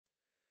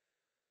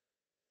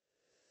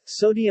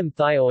Sodium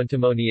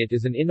thioantimoniate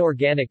is an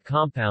inorganic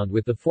compound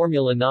with the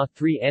formula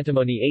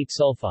Na3-antimony-8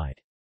 sulfide.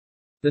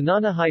 The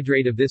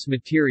nonahydrate of this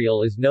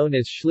material is known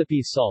as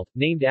Schlippes salt,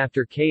 named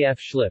after K. F.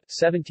 Schlipp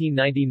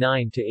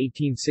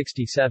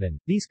 (1799–1867).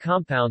 These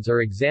compounds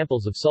are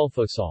examples of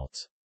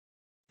sulfosalts.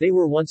 They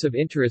were once of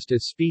interest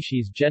as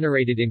species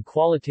generated in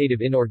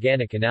qualitative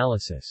inorganic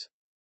analysis.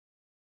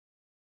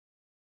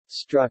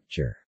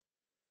 Structure.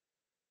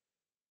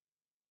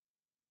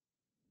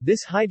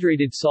 This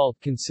hydrated salt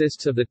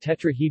consists of the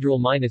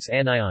tetrahedral minus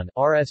anion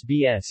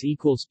RSBS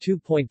equals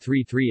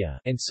 2.33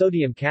 and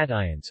sodium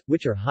cations,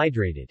 which are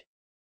hydrated.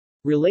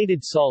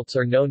 Related salts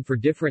are known for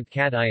different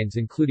cations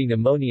including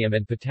ammonium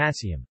and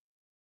potassium.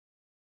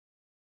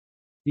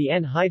 The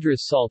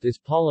anhydrous salt is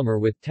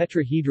polymer with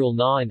tetrahedral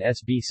Na and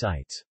Sb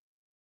sites.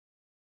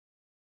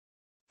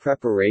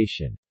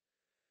 Preparation.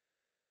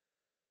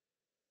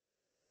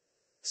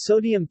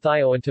 Sodium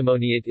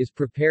thioantimoniate is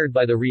prepared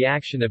by the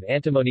reaction of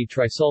antimony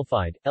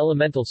trisulfide,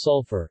 elemental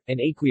sulfur, and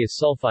aqueous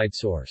sulfide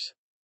source.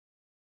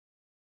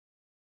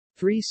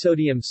 3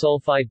 sodium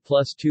sulfide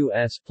plus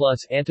 2S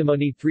plus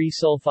antimony 3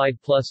 sulfide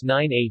plus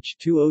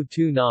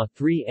 9H2O2 Na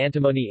 3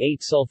 antimony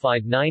 8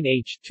 sulfide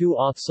 9H2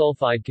 auth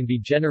sulfide can be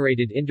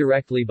generated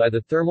indirectly by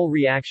the thermal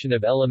reaction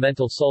of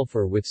elemental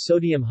sulfur with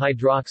sodium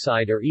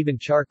hydroxide or even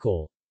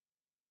charcoal.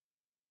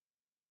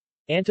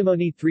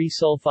 Antimony 3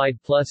 sulfide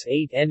plus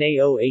 8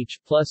 NaOH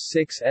plus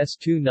 6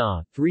 S2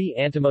 Na 3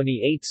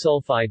 antimony 8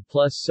 sulfide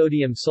plus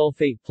sodium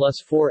sulfate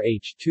plus 4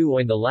 H2O.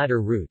 In the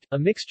latter route, a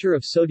mixture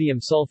of sodium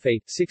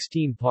sulfate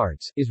 16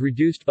 parts is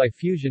reduced by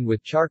fusion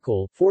with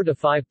charcoal 4 to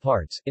 5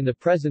 parts in the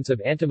presence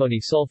of antimony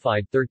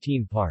sulfide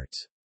 13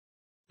 parts.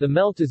 The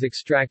melt is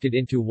extracted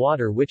into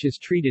water which is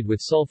treated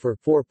with sulfur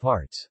 4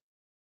 parts.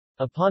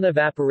 Upon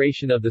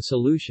evaporation of the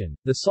solution,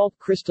 the salt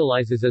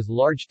crystallizes as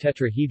large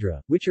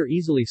tetrahedra, which are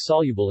easily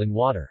soluble in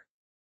water.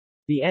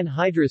 The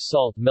anhydrous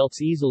salt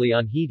melts easily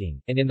on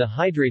heating, and in the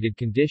hydrated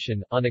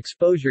condition, on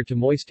exposure to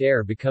moist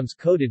air becomes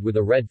coated with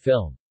a red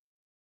film.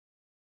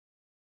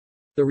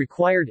 The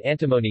required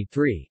antimony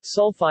 3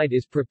 sulfide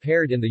is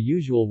prepared in the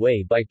usual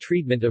way by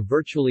treatment of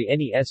virtually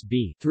any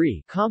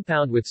Sb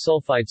compound with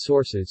sulfide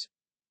sources.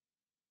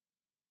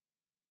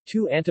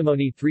 2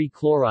 antimony 3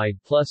 chloride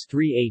plus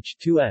 3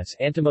 H2S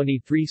antimony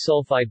 3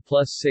 sulfide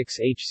plus 6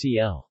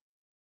 HCl.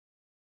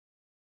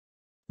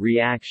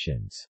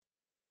 Reactions.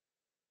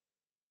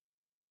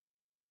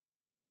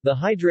 The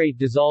hydrate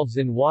dissolves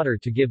in water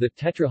to give the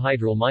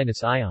tetrahedral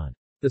minus ion.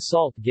 The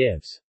salt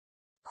gives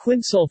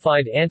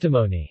quinsulfide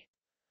antimony.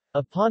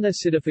 Upon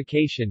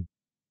acidification,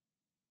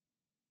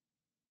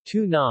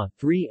 2 Na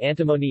 3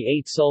 antimony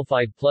 8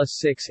 sulfide plus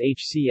 6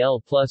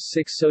 HCl plus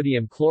 6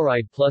 sodium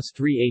chloride plus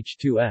 3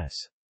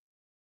 H2S.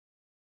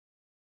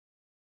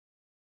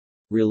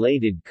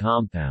 Related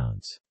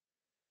compounds.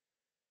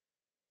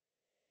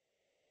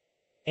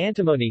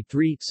 Antimony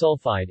 3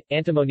 sulfide,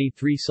 antimony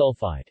 3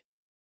 sulfide.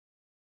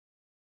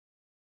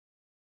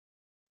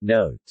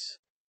 Notes.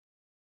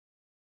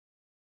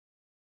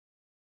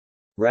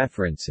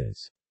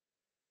 References.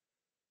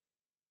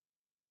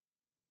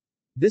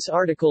 This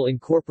article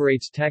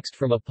incorporates text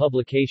from a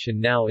publication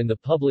now in the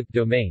public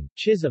domain.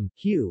 Chisholm,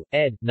 Hugh,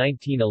 ed.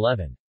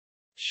 1911.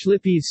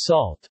 Schlippes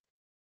salt.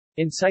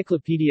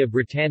 Encyclopædia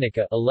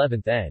Britannica,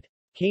 11th ed.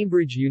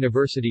 Cambridge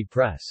University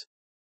Press.